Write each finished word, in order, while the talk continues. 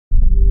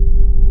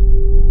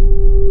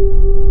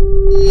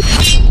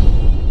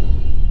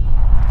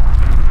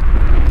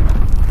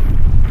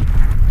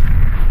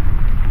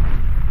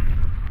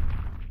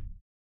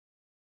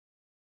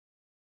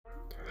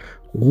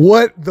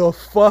What the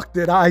fuck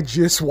did I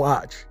just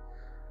watch?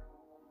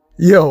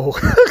 Yo,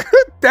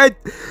 that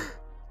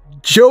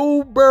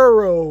Joe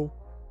Burrow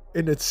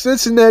and the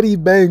Cincinnati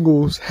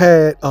Bengals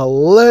had a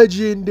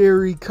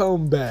legendary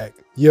comeback.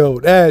 Yo,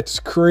 that's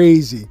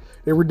crazy.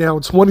 They were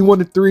down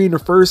 21-3 in the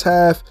first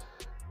half,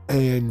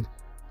 and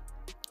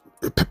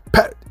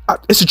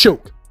it's a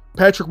choke.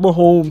 Patrick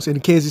Mahomes and the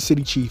Kansas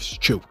City Chiefs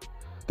choked.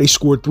 They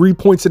scored 3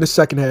 points in the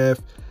second half,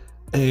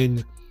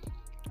 and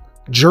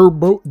Joe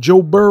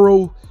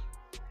Burrow,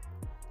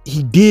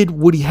 he did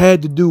what he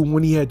had to do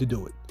when he had to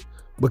do it,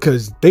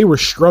 because they were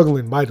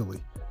struggling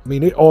mightily. I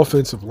mean, their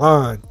offensive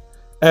line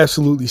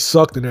absolutely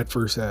sucked in that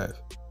first half.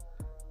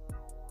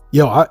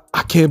 Yo,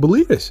 I can't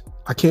believe this.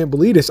 I can't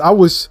believe this. I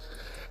was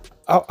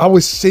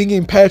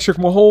singing Patrick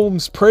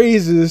Mahomes'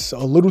 praises a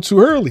little too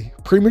early,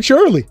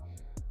 prematurely.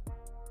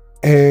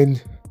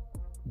 And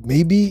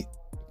maybe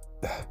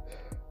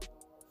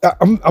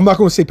I'm not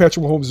going to say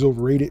Patrick Mahomes is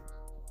overrated,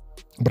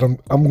 but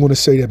I'm going to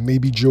say that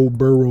maybe Joe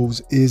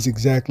Burrows is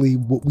exactly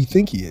what we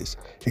think he is,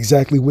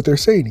 exactly what they're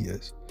saying he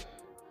is.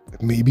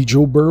 Maybe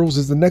Joe Burrows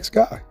is the next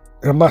guy.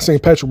 And I'm not saying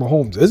Patrick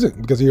Mahomes isn't,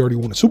 because he already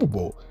won a Super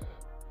Bowl,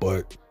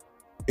 but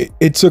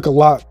it took a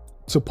lot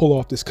to pull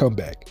off this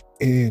comeback.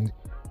 And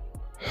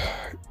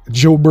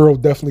Joe Burrow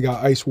definitely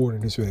got ice water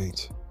in his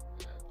veins.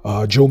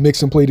 Joe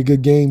Mixon played a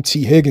good game.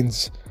 T.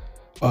 Higgins,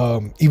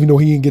 even though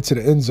he didn't get to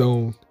the end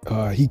zone,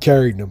 he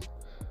carried them.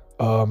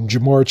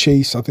 Jamar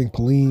Chase, I think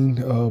Pauline,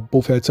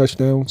 both had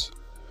touchdowns,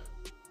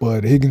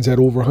 but Higgins had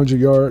over 100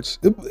 yards.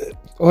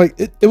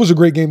 It was a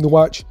great game to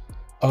watch.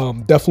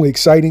 Definitely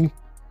exciting.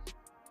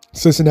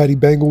 Cincinnati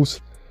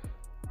Bengals.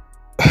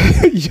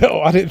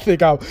 Yo, I didn't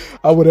think I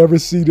would ever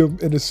see them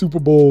in the Super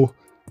Bowl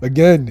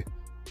again,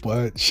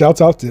 but shouts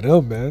out to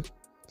them, man.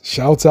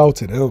 Shouts out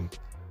to them.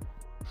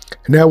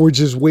 Now we're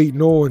just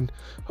waiting on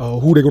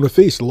who they're going to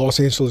face, the Los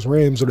Angeles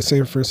Rams or the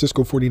San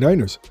Francisco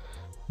 49ers.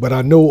 But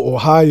I know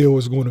Ohio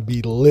is going to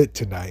be lit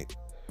tonight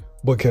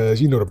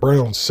because, you know, the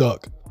Browns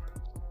suck.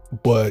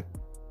 But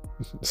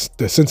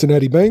the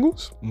Cincinnati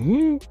Bengals,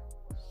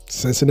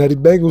 Cincinnati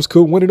Bengals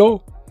could win it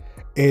all.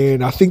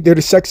 And I think they're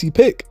the sexy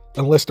pick,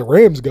 unless the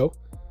Rams go.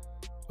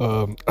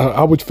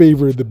 I would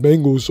favor the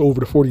Bengals over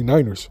the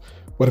 49ers.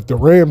 But if the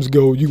Rams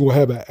go, you're going to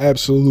have an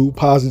absolute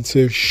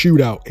positive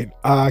shootout. And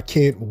I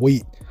can't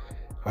wait.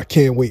 I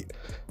can't wait.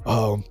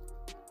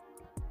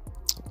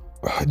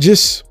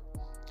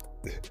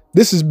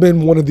 This has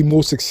been one of the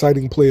most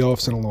exciting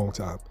playoffs in a long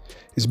time.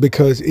 It's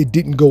because it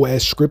didn't go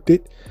as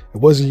scripted. It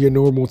wasn't your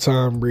normal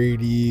Tom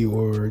Brady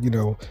or, you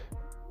know,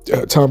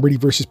 Tom Brady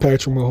versus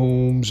Patrick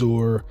Mahomes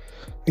or,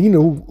 you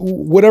know,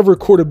 whatever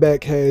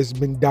quarterback has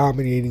been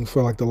dominating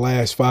for like the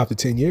last 5 to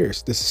 10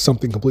 years. This is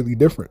something completely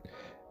different.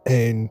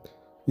 And,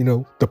 you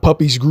know, the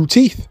puppies grew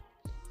teeth.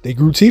 They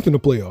grew teeth in the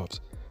playoffs.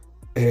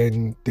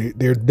 And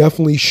they're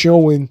definitely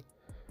showing,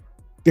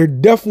 they're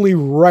definitely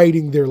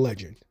writing their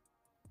legend.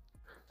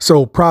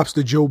 So props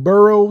to Joe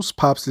Burrows,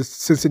 props to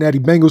Cincinnati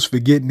Bengals for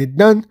getting it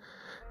done.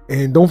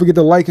 And don't forget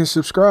to like and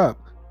subscribe.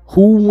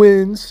 Who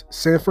wins,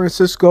 San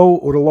Francisco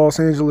or the Los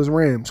Angeles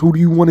Rams? Who do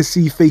you want to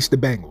see face the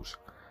Bengals?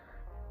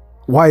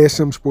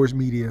 YSM Sports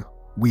Media,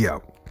 we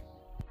out.